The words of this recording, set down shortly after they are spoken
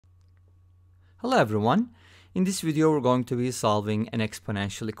Hello everyone. In this video we're going to be solving an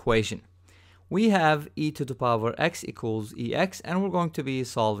exponential equation. We have e to the power x equals ex and we're going to be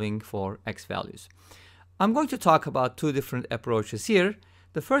solving for x values. I'm going to talk about two different approaches here.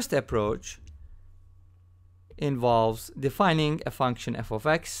 The first approach involves defining a function f of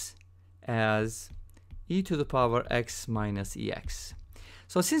x as e to the power x minus ex.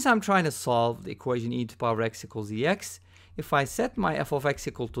 So since I'm trying to solve the equation e to the power x equals ex, if I set my f of x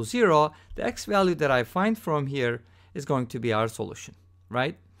equal to 0, the x value that I find from here is going to be our solution,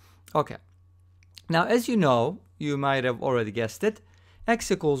 right? Okay. Now, as you know, you might have already guessed it, x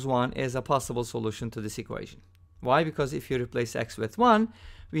equals 1 is a possible solution to this equation. Why? Because if you replace x with 1,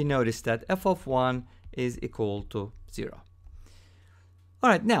 we notice that f of 1 is equal to 0. All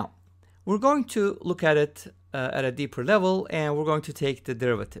right, now, we're going to look at it at a deeper level, and we're going to take the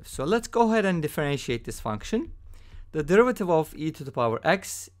derivative. So let's go ahead and differentiate this function. The derivative of e to the power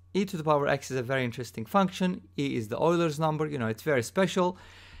x. E to the power x is a very interesting function. E is the Euler's number, it's very special.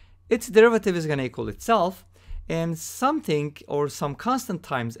 Its derivative is going to equal itself, and something or some constant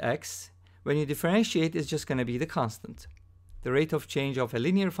times x, when you differentiate, is just going to be the constant. The rate of change of a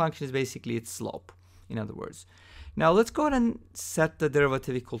linear function is basically its slope, in other words. Now let's go ahead and set the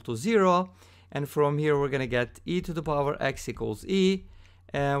derivative equal to 0, and from here we're going to get e to the power x equals e,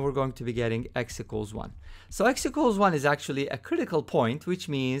 and we're going to be getting x equals 1. So x equals 1 is actually a critical point, which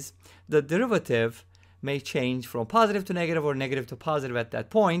means the derivative may change from positive to negative or negative to positive at that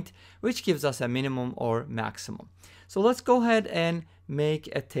point, which gives us a minimum or maximum. So let's go ahead and make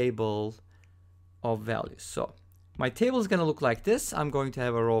a table of values. So my table is going to look like this. I'm going to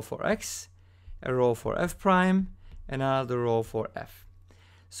have a row for x, a row for f prime, and another row for f.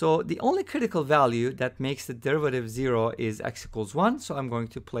 So the only critical value that makes the derivative 0 is x equals 1. So I'm going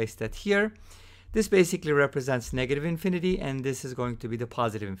to place that here. This basically represents negative infinity, and this is going to be the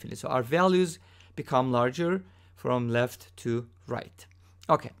positive infinity. So our values become larger from left to right.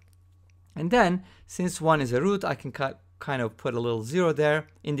 Okay. And then, since 1 is a root, I can kind of put a little 0 there,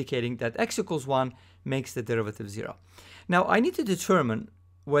 indicating that x equals 1 makes the derivative 0. Now, I need to determine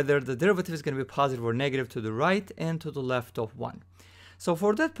whether the derivative is going to be positive or negative to the right and to the left of 1. So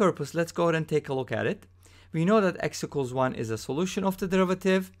for that purpose, let's go ahead and take a look at it. We know that x equals 1 is a solution of the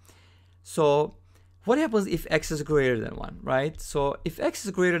derivative. So what happens if x is greater than 1, right? So if x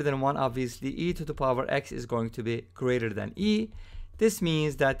is greater than 1, obviously e to the power x is going to be greater than e. This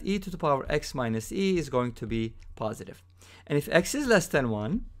means that e to the power x minus e is going to be positive. And if x is less than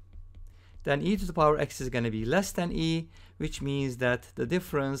 1, then e to the power x is going to be less than e, which means that the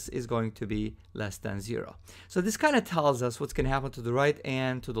difference is going to be less than 0. So this kind of tells us what's going to happen to the right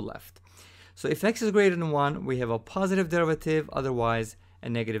and to the left. So if x is greater than 1, we have a positive derivative, otherwise a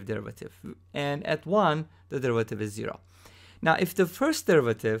negative derivative. And at 1, the derivative is 0. Now, if the first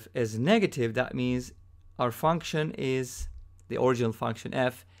derivative is negative, that means our function is, the original function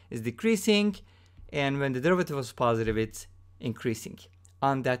f, is decreasing, and when the derivative was positive, it's increasing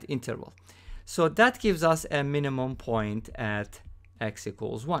on that interval. So that gives us a minimum point at x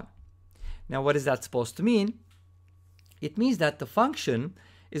equals 1. Now, what is that supposed to mean? It means that the function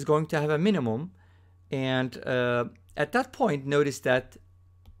is going to have a minimum, and at that point, notice that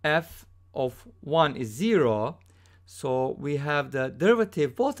f of 1 is 0, so we have the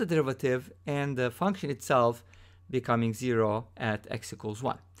derivative, both the derivative and the function itself becoming 0 at x equals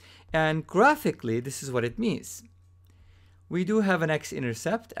 1. And graphically, this is what it means. We do have an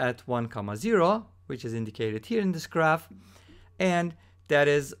x-intercept at 1, 0, which is indicated here in this graph, and that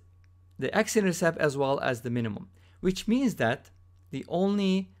is the x-intercept as well as the minimum, which means that the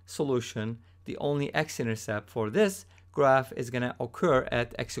only solution, the only x-intercept for this graph is going to occur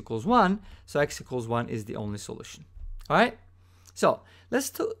at x equals 1, so x equals 1 is the only solution. All right? So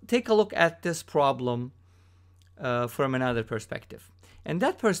let's take a look at this problem from another perspective. And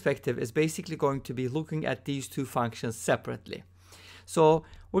that perspective is basically going to be looking at these two functions separately. So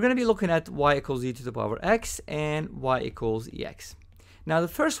we're going to be looking at y equals e to the power x and y equals ex. Now the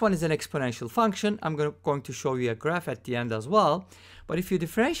first one is an exponential function. I'm going to show you a graph at the end as well. But if you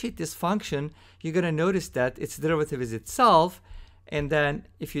differentiate this function, you're going to notice that its derivative is itself. And then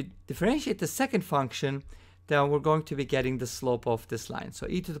if you differentiate the second function, then we're going to be getting the slope of this line. So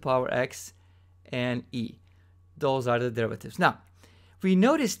e to the power x and e. Those are the derivatives. Now, we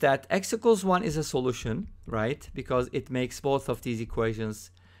notice that x equals 1 is a solution, right? Because it makes both of these equations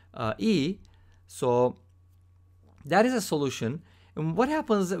e. So that is a solution. And what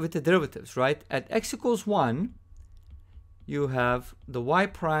happens with the derivatives, right? At x equals 1, you have the y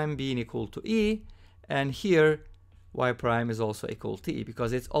prime being equal to e. And here, y prime is also equal to e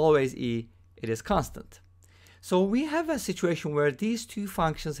because it's always e. It is constant. So we have a situation where these two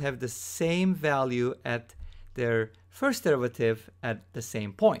functions have the same value at their first derivative at the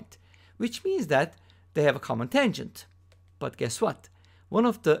same point, which means that they have a common tangent. But guess what? One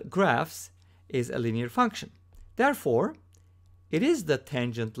of the graphs is a linear function. Therefore, it is the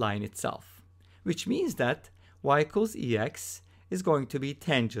tangent line itself, which means that y equals ex is going to be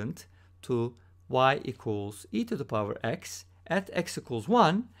tangent to y equals e to the power x at x equals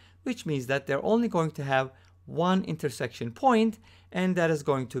 1, which means that they're only going to have one intersection point, and that is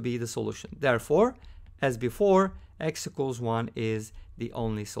going to be the solution. Therefore, as before, x equals 1 is the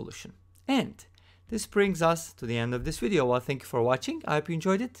only solution. And this brings us to the end of this video. Well, thank you for watching. I hope you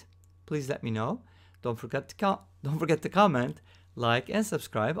enjoyed it. Please let me know. Don't forget to comment, like, and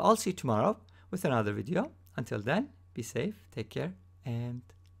subscribe. I'll see you tomorrow with another video. Until then, be safe, take care, and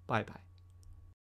bye-bye.